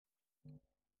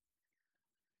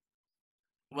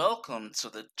Welcome to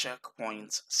the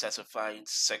Checkpoint Certified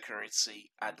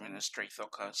Security Administrator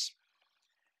course.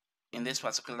 In this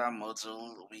particular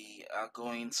module, we are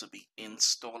going to be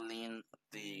installing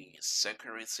the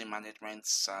security management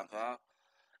server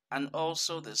and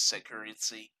also the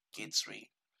security gateway.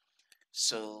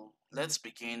 So let's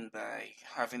begin by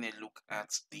having a look at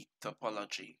the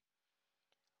topology.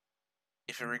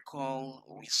 If you recall,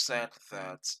 we said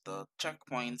that the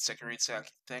checkpoint security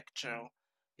architecture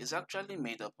is actually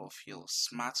made up of your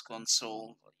smart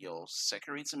console, your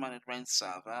security management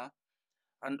server,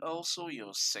 and also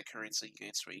your security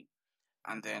gateway.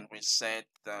 And then we said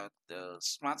that the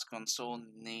smart console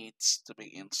needs to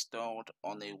be installed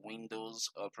on a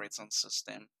Windows operating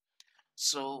system.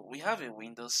 So we have a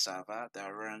Windows server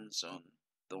that runs on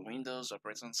the Windows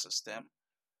operating system.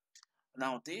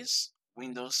 Now, this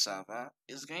Windows Server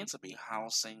is going to be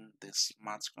housing the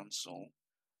Smart Console.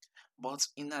 But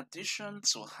in addition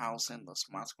to housing the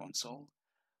Smart Console,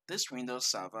 this Windows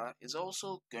Server is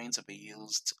also going to be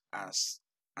used as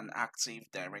an Active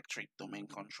Directory domain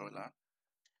controller.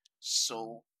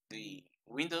 So the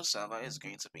Windows Server is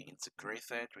going to be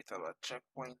integrated with our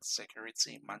Checkpoint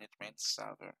Security Management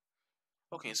Server.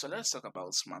 Okay, so let's talk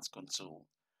about Smart Console.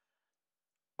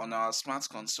 On our Smart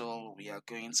Console, we are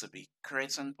going to be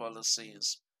creating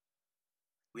policies.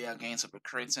 We are going to be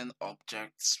creating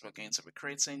objects. We're going to be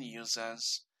creating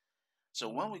users. So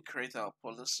when we create our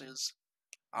policies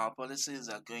are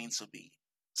going to be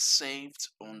saved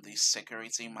on the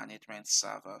security management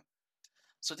server.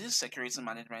 So this security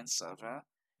management server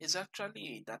is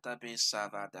actually a database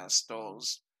server that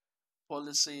stores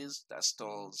policies, that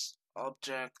stores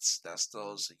objects, that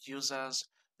stores users,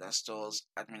 that stores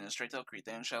administrator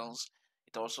credentials.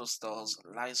 It also stores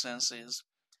licenses,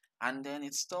 and then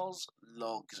it stores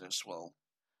logs as well.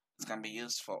 It can be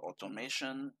used for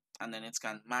automation, and then it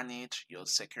can manage your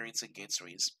security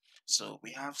gateways. So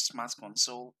we have Smart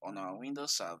Console on our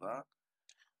Windows server,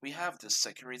 we have the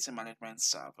security management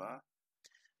server,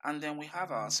 and then we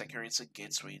have our security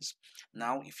gateways.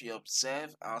 Now, if you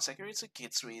observe, our security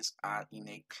gateways are in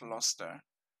a cluster.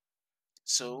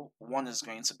 So one is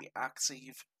going to be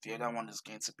active, the other one is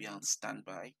going to be on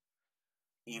standby.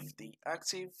 If the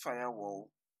active firewall,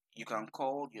 you can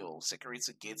call your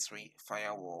security gateway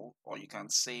firewall, or you can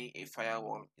say a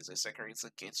firewall is a security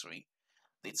gateway.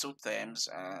 The two terms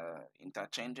are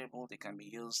interchangeable, they can be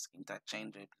used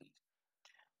interchangeably.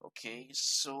 Okay,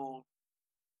 so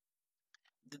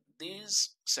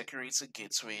these security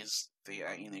gateways, they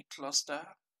are in a cluster.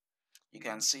 You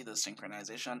can see the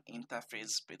synchronization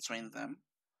interface between them.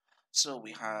 So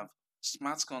we have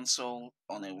Smart Console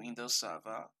on a Windows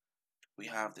server, we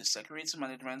have the security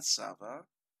management server,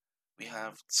 we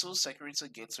have two security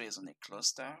gateways in a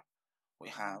cluster. We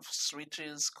have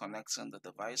switches connecting the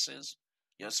devices.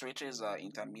 Your switches are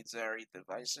intermediary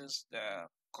devices that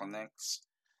connects,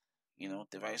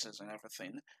 devices and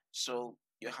everything. So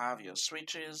you have your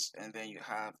switches, and then you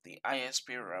have the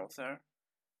ISP router,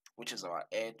 which is our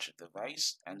edge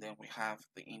device, and then we have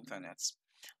the internet.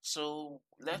 So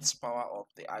let's power up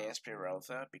the ISP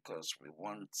router because we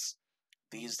want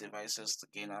these devices to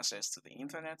gain access to the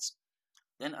internet.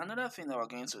 Then another thing that we're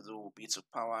going to do will be to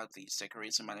power the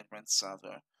security management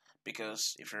server,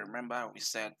 because if you remember, we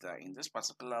said that in this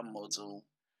particular module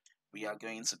we are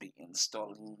going to be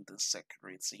installing the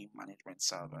security management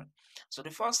server. So the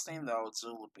first thing that I'll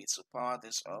do would be to power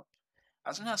this up.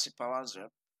 As soon as it powers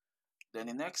up, then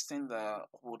the next thing that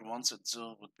we would want to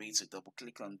do would be to double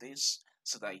click on this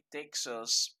so that it takes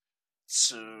us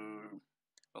to,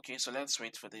 okay, so let's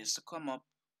wait for this to come up.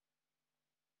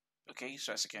 Okay,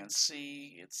 so as you can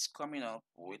see, it's coming up.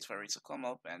 We'll wait for it to come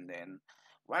up, and then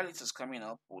while it is coming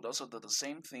up, we'll also do the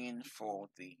same thing for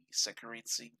the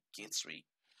security gateway.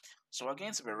 So we're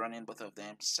going to be running both of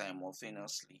them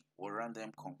simultaneously. We'll run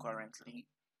them concurrently.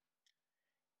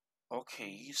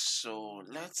 Okay, so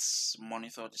let's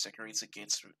monitor the security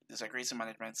gates, the security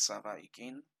management server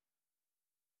again.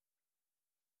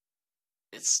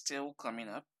 It's still coming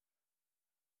up.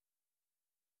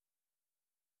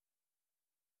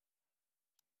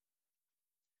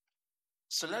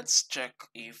 So let's check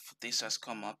if this has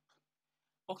come up.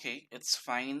 Okay, it's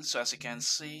fine. So as you can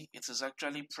see, it is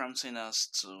actually prompting us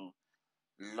to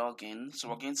log in. So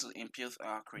we're going to input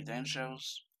our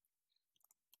credentials.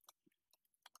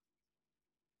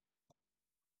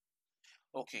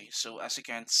 Okay, so as you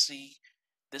can see,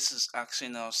 this is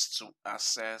asking us to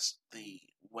access the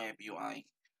web UI.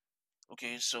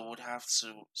 Okay, so we'd have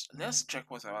to, let's check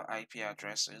what our IP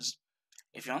address is.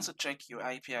 If you want to check your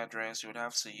IP address, you would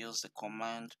have to use the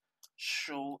command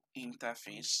show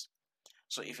interface.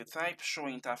 So if you type show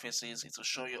interfaces, it will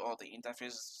show you all the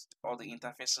interfaces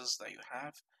that you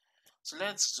have. So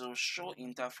let's do show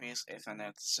interface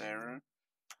Ethernet 0.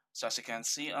 So as you can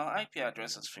see, our IP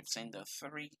address is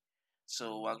 15.3.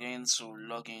 So we're going to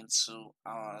log into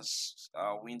our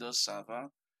Windows server.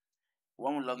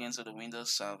 When we log into the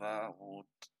Windows server, we'll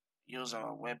use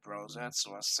our web browser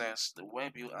to access the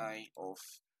web UI of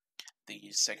the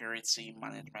security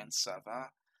management server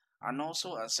and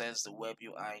also access the web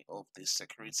UI of the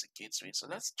security gateway. So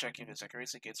let's check if the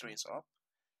security gateway is up.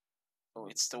 Oh,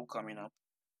 it's still coming up.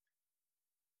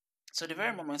 So the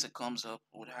very moment it comes up,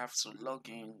 we'll have to log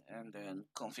in and then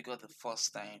configure the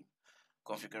first time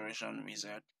configuration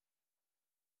wizard.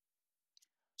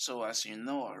 So as you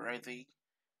know already,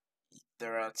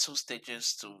 there are two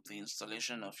stages to the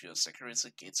installation of your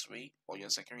security gateway or your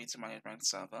security management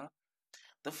server.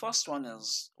 The first one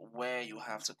is where you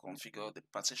have to configure the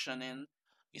partitioning.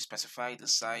 You specify the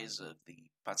size of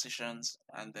the partitions,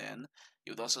 and then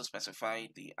you'd also specify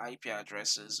the IP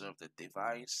addresses of the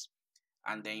device,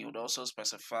 and then you'd also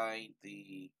specify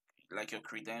the like your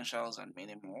credentials and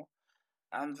many more.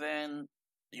 And then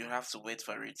you have to wait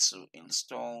for it to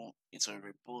install, it will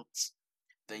reboot.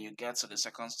 Then you get to the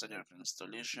second stage of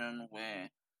installation where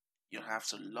you have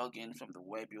to log in from the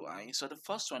web UI. So the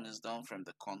first one is done from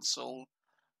the console.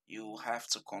 You have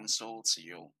to consult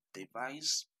your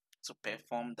device to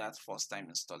perform that first time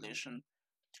installation.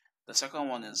 The second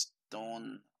one is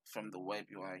done from the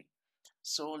web UI.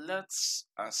 So let's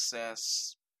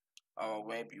access our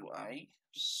web UI.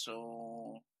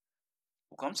 So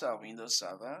we'll come to our Windows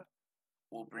server.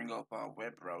 We'll bring up our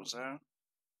web browser.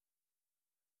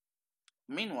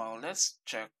 Meanwhile, let's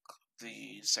check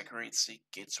the security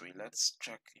gateway. Let's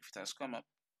check if it has come up.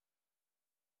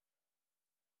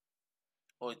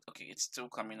 Oh, okay, it's still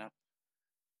coming up.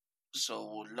 So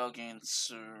we'll log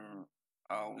into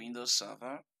our Windows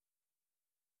server.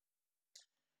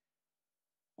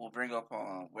 We'll bring up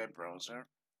our web browser.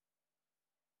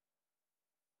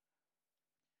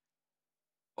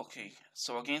 Okay,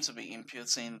 so we're going to be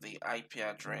imputing the IP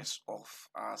address of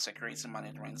our security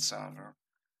management server.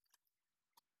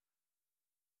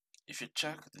 If you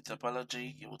check the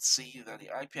topology, you would see that the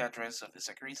IP address of the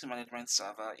security management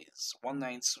server is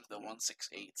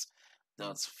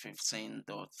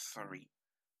 192.168.15.3.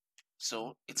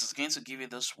 So it is going to give you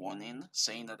this warning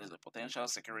saying that there's a potential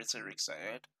security risk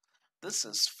ahead. This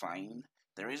is fine.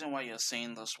 The reason why you're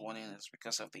seeing this warning is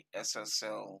because of the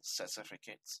SSL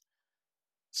certificate.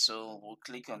 So we'll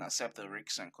click on accept the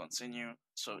risks and continue.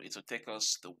 So it will take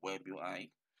us to the web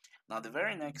UI. Now the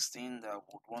very next thing that we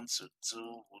would want to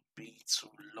do would be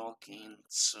to log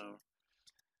into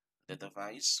the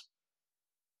device.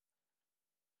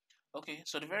 Okay,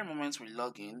 so the very moment we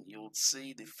log in, you would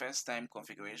see the first time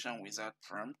configuration wizard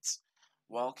prompt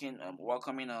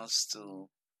welcoming us to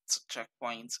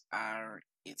checkpoint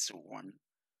R81.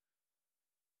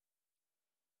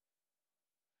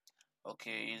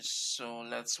 Okay, so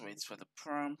let's wait for the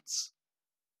prompt.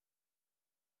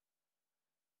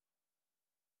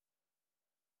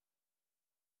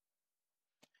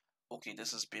 Okay,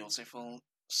 this is beautiful.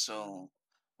 So,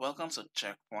 welcome to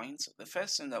Checkpoint. The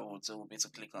first thing that we'll do will be to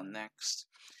click on Next.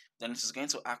 Then it is going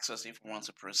to ask us if we want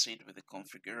to proceed with the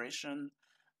configuration.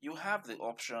 You have the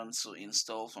option to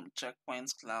install from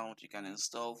Checkpoint Cloud. You can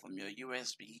install from your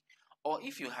USB, or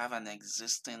if you have an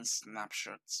existing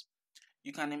snapshot,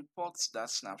 you can import that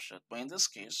snapshot. But in this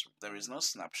case, there is no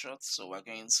snapshot, so we're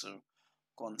going to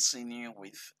continue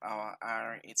with our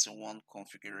R81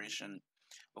 configuration.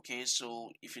 Okay, so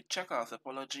if you check our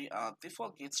topology, our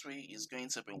default gateway is going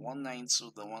to be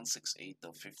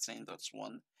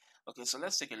 192.168.15.1. Okay, so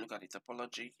let's take a look at the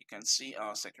topology. You can see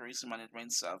our security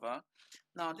management server.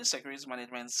 Now, this security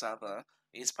management server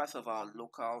is part of our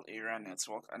local area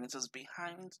network and it is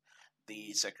behind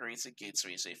the security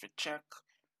gateway. So if you check,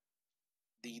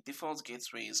 the default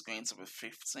gateway is going to be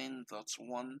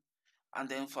 15.1, and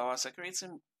then for our security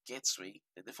gateway,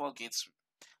 the default gateway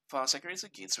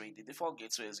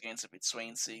is going to be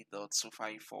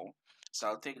 20.254. So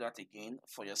I'll take that again.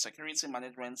 For your security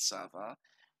management server,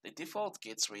 the default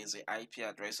gateway is the IP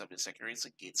address of the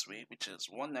security gateway, which is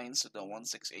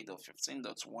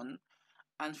 192.168.15.1.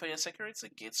 And for your security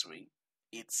gateway,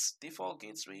 its default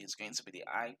gateway is going to be the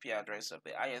IP address of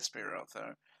the ISP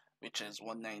router, which is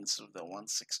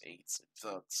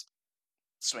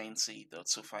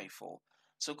 192.168.20.254.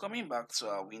 So coming back to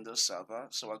our Windows server,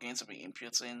 so we're going to be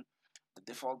imputing the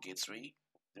default gateway.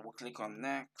 Then we'll click on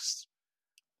next.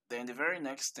 Then the very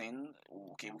next thing,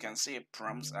 okay, we can see a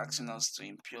prompt asking us to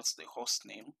impute the host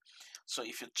name. So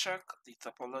if you check the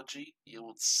topology, you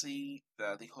would see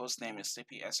that the host name is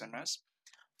CPSMS.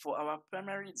 For our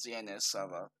primary DNS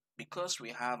server, because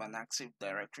we have an Active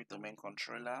Directory domain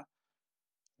controller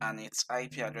and its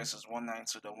IP address is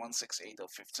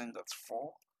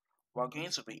 192.168.15.4, we're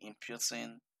going to be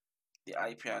imputing the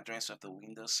IP address of the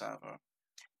Windows server.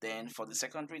 Then for the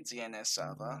secondary DNS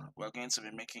server, we're going to be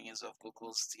making use of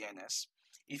Google's DNS.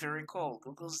 If you recall,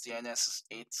 Google's DNS is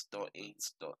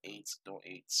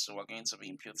 8.8.8.8, so we're going to be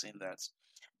imputing that.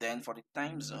 Then for the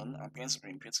time zone, I'm going to be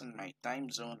imputing my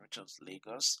time zone, which is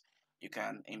Lagos. You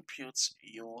can impute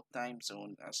your time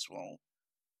zone as well.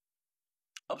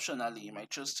 Optionally, you might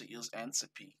choose to use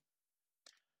NTP.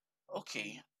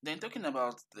 Okay, then talking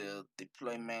about the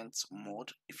deployment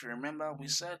mode, if you remember, we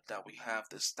said that we have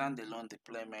the standalone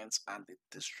deployment and the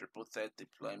distributed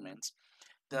deployment.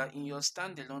 That in your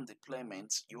standalone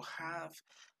deployment, you have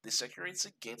the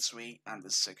security gateway and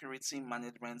the security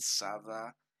management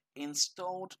server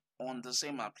installed on the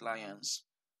same appliance.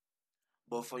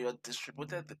 But for your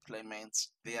distributed deployment,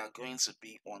 they are going to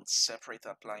be on separate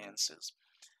appliances.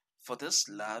 For this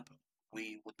lab,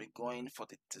 we would be going for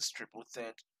the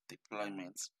distributed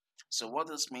deployment. So what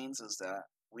this means is that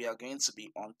we are going to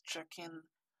be unchecking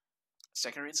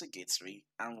security gateway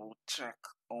and we'll check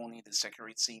only the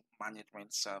security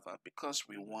management server because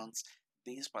we want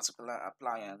this particular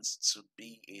appliance to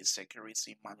be a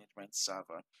security management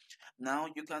server. Now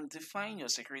you can define your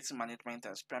security management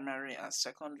as primary, as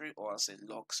secondary, or as a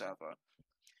log server.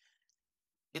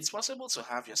 It's possible to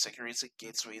have your security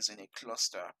gateways in a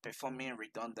cluster, performing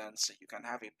redundancy. You can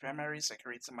have a primary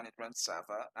security management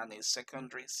server and a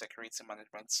secondary security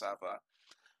management server.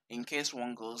 In case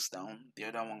one goes down, the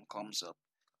other one comes up.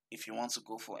 If you want to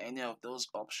go for any of those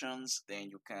options,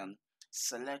 then you can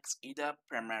select either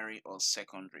primary or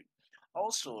secondary.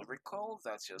 Also, recall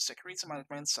that your security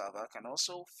management server can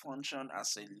also function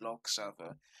as a log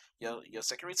server. Your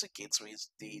security gateways,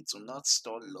 they do not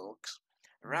store logs.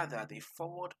 Rather, they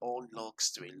forward all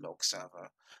logs to a log server.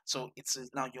 So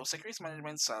now your security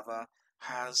management server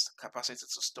has capacity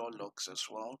to store logs as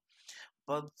well,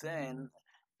 but then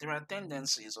there are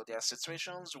tendencies or there are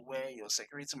situations where your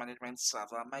security management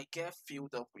server might get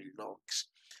filled up with logs.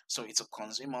 So it will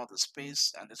consume all the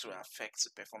space and this will affect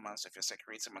the performance of your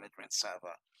security management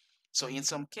server. So in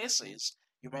some cases,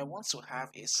 you might want to have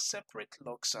a separate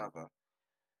log server.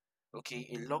 Okay,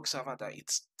 a log server that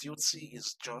its duty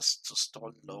is just to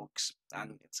store logs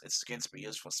and it's going to be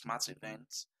used for smart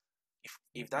events.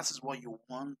 If that is what you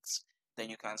want, then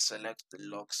you can select the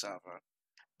log server.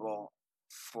 Well,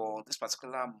 for this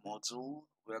particular module,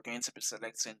 we're going to be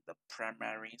selecting the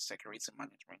primary security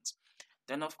management.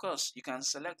 Then, of course, you can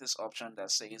select this option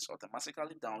that says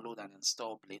automatically download and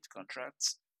install Blade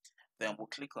contracts. Then we'll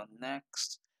click on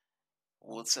next.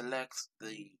 We'll select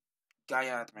the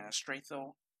Gaia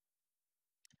administrator.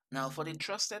 Now, for the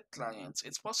trusted clients,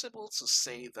 it's possible to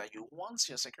say that you want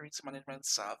your security management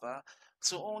server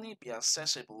to only be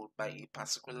accessible by a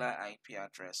particular IP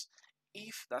address.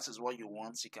 If that is what you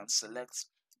want, you can select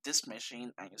this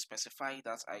machine and you specify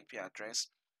that IP address.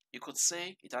 You could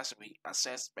say it has to be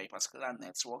accessed by a particular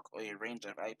network or a range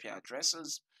of IP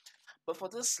addresses. But for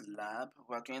this lab,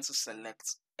 we're going to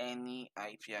select any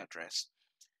IP address.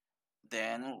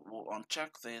 Then we'll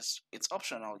uncheck this. It's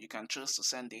optional. You can choose to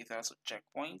send data to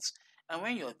checkpoints. And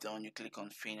when you're done, you click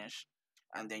on finish.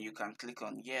 And then you can click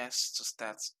on yes to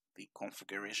start the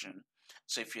configuration.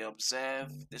 So if you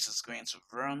observe, this is going to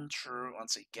run through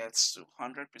until it gets to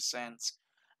 100%.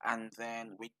 And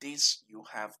then with this, you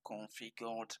have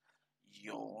configured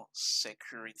your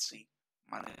security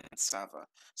management server.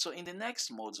 So in the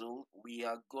next module, we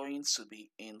are going to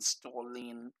be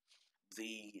installing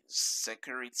the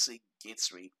security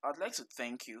gateway. I'd like to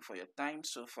thank you for your time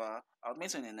so far. I'll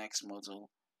meet you in the next module.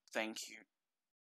 Thank you.